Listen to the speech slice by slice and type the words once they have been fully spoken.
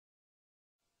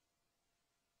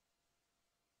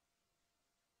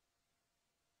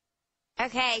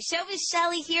Okay, Showbiz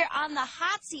Shelly here on the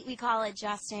hot seat, we call it,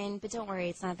 Justin. But don't worry,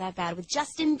 it's not that bad. With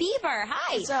Justin Bieber.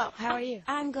 Hi. What's up? How are you?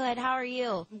 I'm good. How are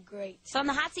you? I'm great. So on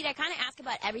the hot seat, I kind of ask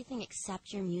about everything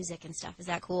except your music and stuff. Is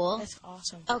that cool? That's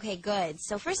awesome. Okay, good.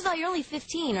 So first of all, you're only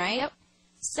 15, right? Yep.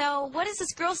 So what is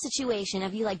this girl situation?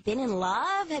 Have you, like, been in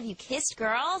love? Have you kissed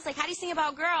girls? Like, how do you sing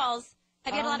about girls?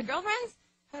 Have you had a lot of girlfriends?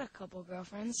 I had a couple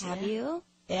girlfriends. Have you?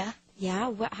 Yeah.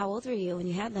 Yeah? How old were you when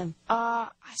you had them? I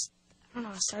don't know.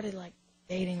 I started, like,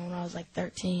 dating when I was, like,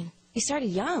 13. You started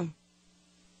young.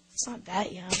 It's not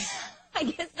that young. I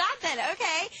guess not then.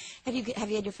 Okay. Have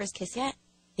you had your first kiss yet?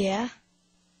 Yeah.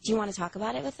 Do you want to talk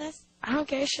about it with us? I don't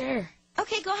care. Sure.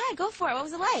 Okay, go ahead. Go for it. What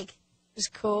was it like? It was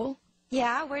cool.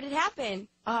 Yeah? Where did it happen?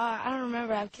 I don't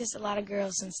remember. I've kissed a lot of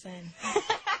girls since then.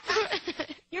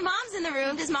 Your mom's in the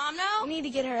room. Does Mom know? We need to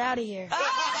get her out of here.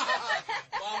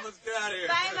 Mom, let's get out of here.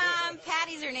 Bye, Mom.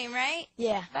 Patty's her name, right?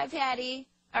 Yeah. Bye, Patty.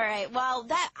 All right. Well,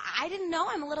 I didn't know.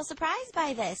 I'm a little surprised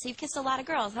by this. You've kissed a lot of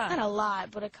girls, huh? Not a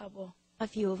lot, but a couple. A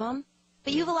few of them.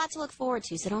 But you have a lot to look forward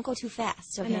to, so don't go too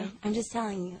fast, okay? I know. I'm just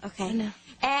telling you, okay? I know.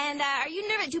 And are you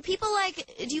nervous? Do people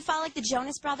do you follow, like, the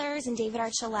Jonas Brothers and David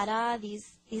Archuleta, these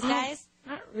guys?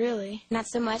 Not really. Not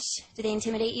so much? Do they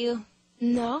intimidate you?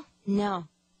 No. No.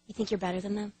 You think you're better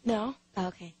than them? No. Oh,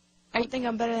 okay. I don't think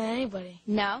I'm better than anybody.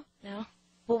 No? No.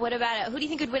 Well, what about it? Who do you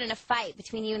think would win in a fight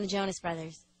between you and the Jonas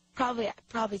Brothers? I'd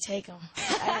probably take them.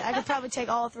 I could probably take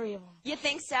all three of them. You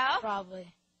think so? Probably.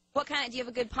 What kind of, do you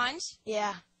have a good punch?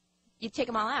 Yeah. You'd take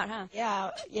them all out, huh?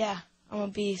 Yeah. I'm a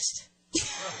beast.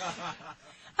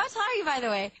 How tall are you, by the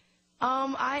way?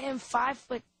 I am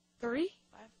 5'3",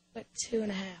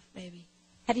 5'2.5", maybe.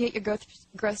 Have you hit your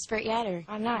growth spurt yet, or?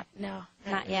 I'm not. No.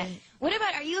 Not yet. Really. What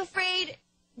about, are you afraid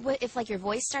if, like, your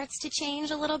voice starts to change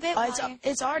a little bit?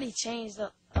 It's already changed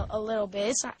a little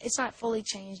bit. It's not fully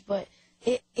changed, but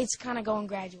it's kind of going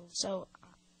gradual, so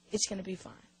it's going to be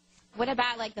fine. What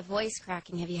about, like, the voice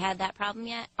cracking? Have you had that problem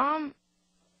yet?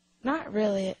 Not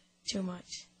really too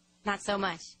much. Not so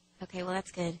much. Okay, well,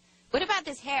 that's good. What about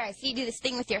this hair? I see you do this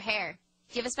thing with your hair.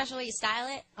 Do you have a special way you style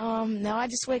it? No, I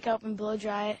just wake up and blow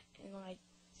dry it, and, like,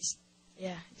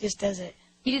 just does it.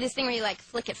 You do this thing where you, like,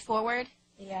 flick it forward?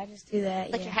 Yeah, I just do that,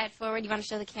 Flick your head forward? You want to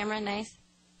show the camera? Nice.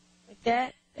 Like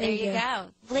that? There you go.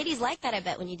 Ladies like that, I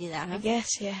bet, when you do that, huh? I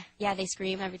guess, yeah. Yeah, they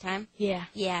scream every time? Yeah.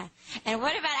 Yeah. And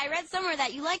what about, I read somewhere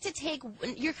that you like to take,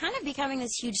 you're kind of becoming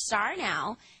this huge star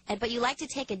now, but you like to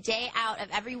take a day out of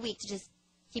every week to just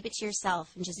keep it to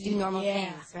yourself and just do normal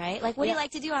things, right? Like, what do you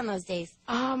like to do on those days?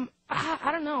 I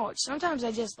don't know. Sometimes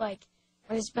I just, like,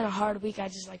 when it's been a hard week, I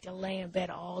just like to lay in bed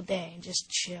all day and just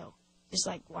chill. Just,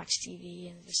 like, watch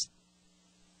TV and just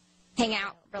hang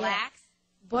out, relax? Yeah.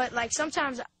 But, like,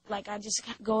 sometimes, like, I just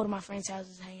go to my friends'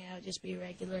 houses, hang out, just be a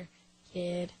regular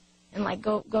kid, and, like,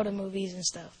 go to movies and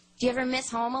stuff. Do you ever miss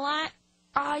home a lot?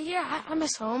 Yeah, I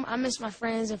miss home. I miss my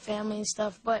friends and family and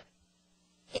stuff, but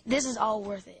this is all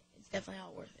worth it. It's definitely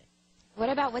all worth it. What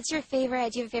about, what's your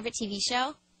favorite, do you have a favorite TV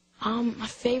show? My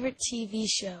favorite TV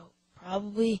show,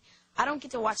 probably, I don't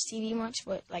get to watch TV much,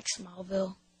 but, like,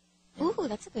 Smallville. Ooh,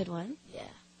 that's a good one. Yeah.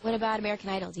 What about American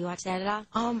Idol? Do you watch that at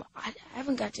all? I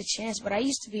haven't got the chance, but I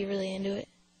used to be really into it.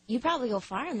 You'd probably go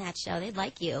far in that show. They'd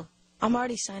like you. I'm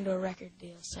already signed to a record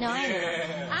deal. So. No, I know.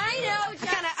 I know,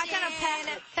 Justin.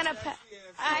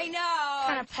 I know.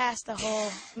 Kind of passed the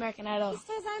whole American Idol. He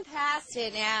says I'm past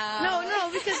it now. No,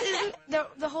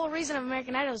 because the whole reason of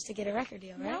American Idol is to get a record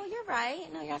deal, right? No, you're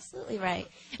right. No, you're absolutely right.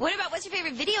 What about, what's your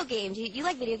favorite video game? You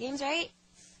like video games, right?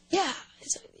 Yeah.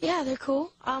 They're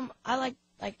cool. I like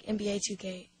NBA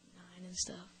 2K9 and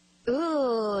stuff.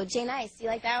 Ooh, Jay Nice. Do you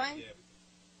like that one?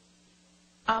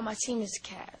 Yeah. My team is the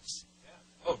Cavs. Yeah.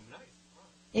 Oh, nice.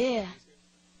 Yeah.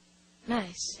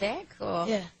 Nice. Very cool.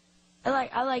 Yeah. I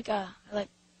like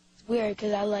it's weird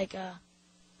because I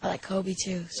like Kobe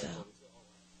too, so.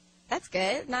 That's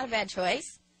good. Not a bad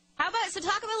choice. How about, so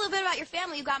talk a little bit about your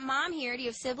family. You've got Mom here. Do you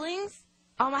have siblings?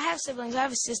 I have siblings. I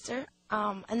have a sister,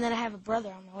 and then I have a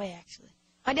brother on the way, actually.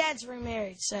 My dad's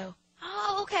remarried, so.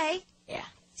 Oh, okay. Yeah.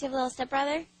 Do you have a little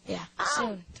stepbrother? Yeah,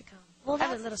 soon to come. Well, I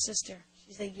have a little sister.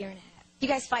 She's a year and a half. You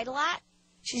guys fight a lot?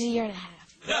 She's a year and a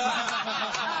half.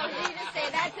 Oh, did you just say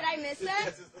that? Did I miss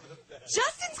that?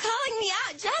 Justin's calling me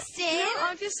out. Justin! No,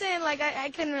 I'm just saying, like, I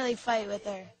couldn't really fight with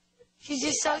her. She's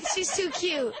just she's too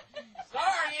cute.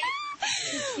 Sorry.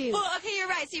 She's cute. Well, okay, you're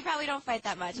right. So you probably don't fight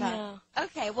that much, huh? No.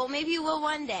 Okay, well, maybe you will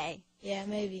one day. Yeah,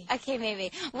 maybe. Okay,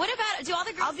 maybe. What about, do all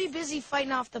the girls... I'll be busy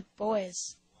fighting off the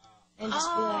boys. And just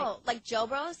be like Joe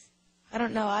Bros? I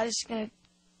don't know. I'm just going to...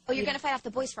 Oh, you're going to fight off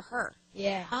the boys for her?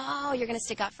 Yeah. Oh, you're going to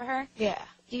stick up for her? Yeah.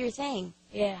 Do your thing.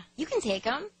 Yeah. You can take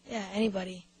them. Yeah,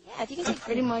 anybody. Yeah, if you can I'm take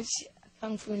pretty much a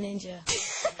kung fu ninja.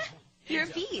 You're a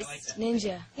Ninja. beast. I like that.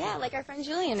 Ninja. Yeah, like our friend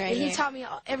Julian right He here. taught me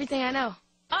everything I know.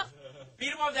 Oh, Beat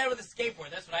him over there with a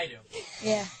skateboard. That's what I do.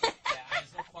 Yeah. Yeah,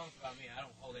 there's no qualms about me. I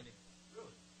don't hold anything.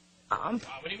 Really?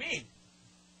 What do you mean?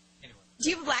 Anyway, do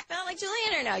you have a black belt like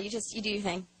Julian or no? You do your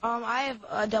thing. I have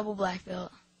a double black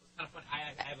belt. it's kind of fun.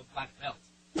 I have a black belt.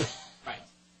 Right.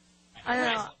 I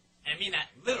don't know. I mean that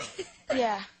literally.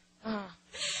 Yeah.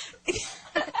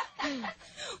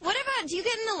 What about, do you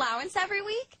get an allowance every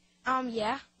week?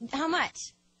 Yeah. How much?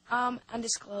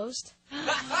 Undisclosed.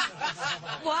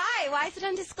 Why? Why is it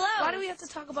undisclosed? Why do we have to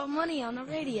talk about money on the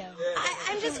radio?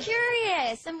 I'm just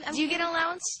curious. Do you get an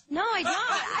allowance? No, I don't.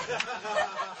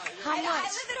 How I much?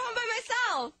 live at home by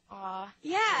myself. Aw.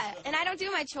 Yeah, and I don't do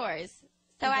my chores.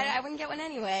 So I wouldn't get one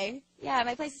anyway. Yeah,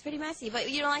 my place is pretty messy. But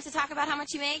you don't like to talk about how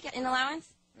much you make in allowance?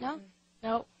 No?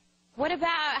 Nope. What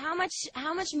about how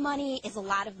much money is a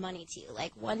lot of money to you?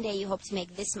 Like one day you hope to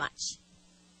make this much.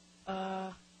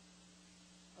 A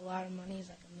lot of money is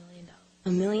like $1 million.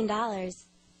 $1 million.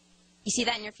 You see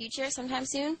that in your future sometime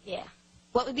soon? Yeah.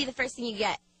 What would be the first thing you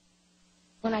get?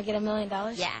 When I get $1 million?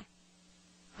 Yeah.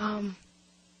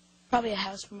 Probably a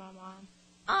house for my mom.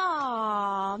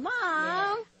 Aw, Mom.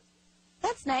 Yeah.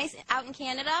 That's nice. Out in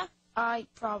Canada?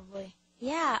 Probably.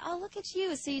 Yeah. Oh, look at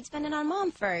you. So you'd spend it on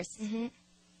Mom first. Mm-hmm.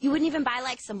 You wouldn't even buy,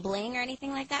 like, some bling or anything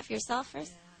like that for yourself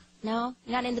first? No?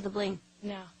 You're not into the bling?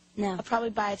 No. No. I'll probably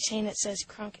buy a chain that says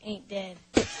Crunk ain't dead.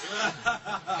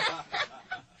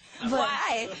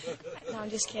 Why? No, I'm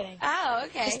just kidding. Oh,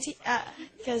 okay.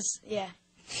 Because, yeah.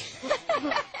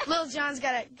 Lil Jon's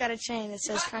got a chain that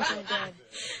says Crunk ain't dead.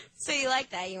 So you like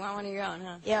that? You want one of your own,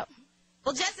 huh? Yep.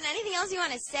 Well, Justin, anything else you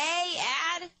want to say,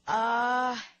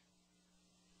 add?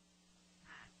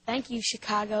 Thank you,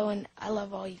 Chicago, and I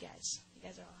love all you guys. You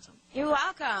guys are awesome. You're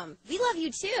welcome. We love you,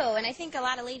 too, and I think a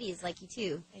lot of ladies like you,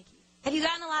 too. Thank you. Have you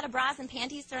gotten a lot of bras and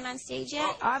panties thrown on stage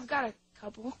yet? I've got a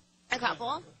couple. A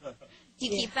couple? Do you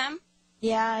keep them?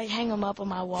 Yeah, I hang them up on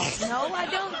my wall. No, I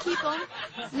don't keep them.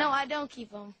 No, I don't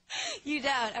keep them. You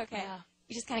don't? Okay. No.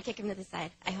 You just kind of kick them to the side,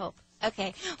 I hope.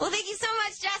 Okay. Well, thank you so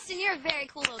much, Justin. You're a very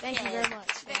cool little kid. Thank you very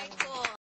much. Very cool.